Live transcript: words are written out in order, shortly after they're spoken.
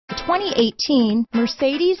2018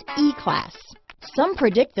 Mercedes E-Class. Some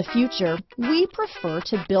predict the future. We prefer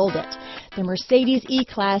to build it. The Mercedes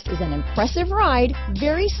E-Class is an impressive ride,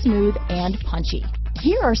 very smooth and punchy.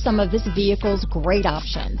 Here are some of this vehicle's great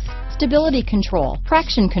options: stability control,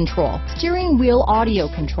 traction control, steering wheel audio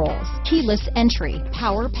controls, keyless entry,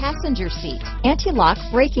 power passenger seat, anti-lock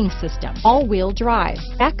braking system, all-wheel drive,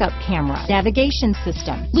 backup camera, navigation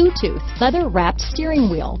system, Bluetooth, leather-wrapped steering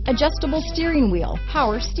wheel, adjustable steering wheel,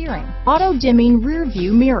 power steering, auto-dimming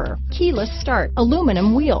rear-view mirror, keyless start,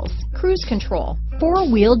 aluminum wheels, cruise control,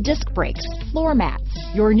 four-wheel disc brakes, floor mats.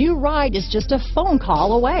 Your new ride is just a phone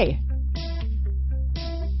call away.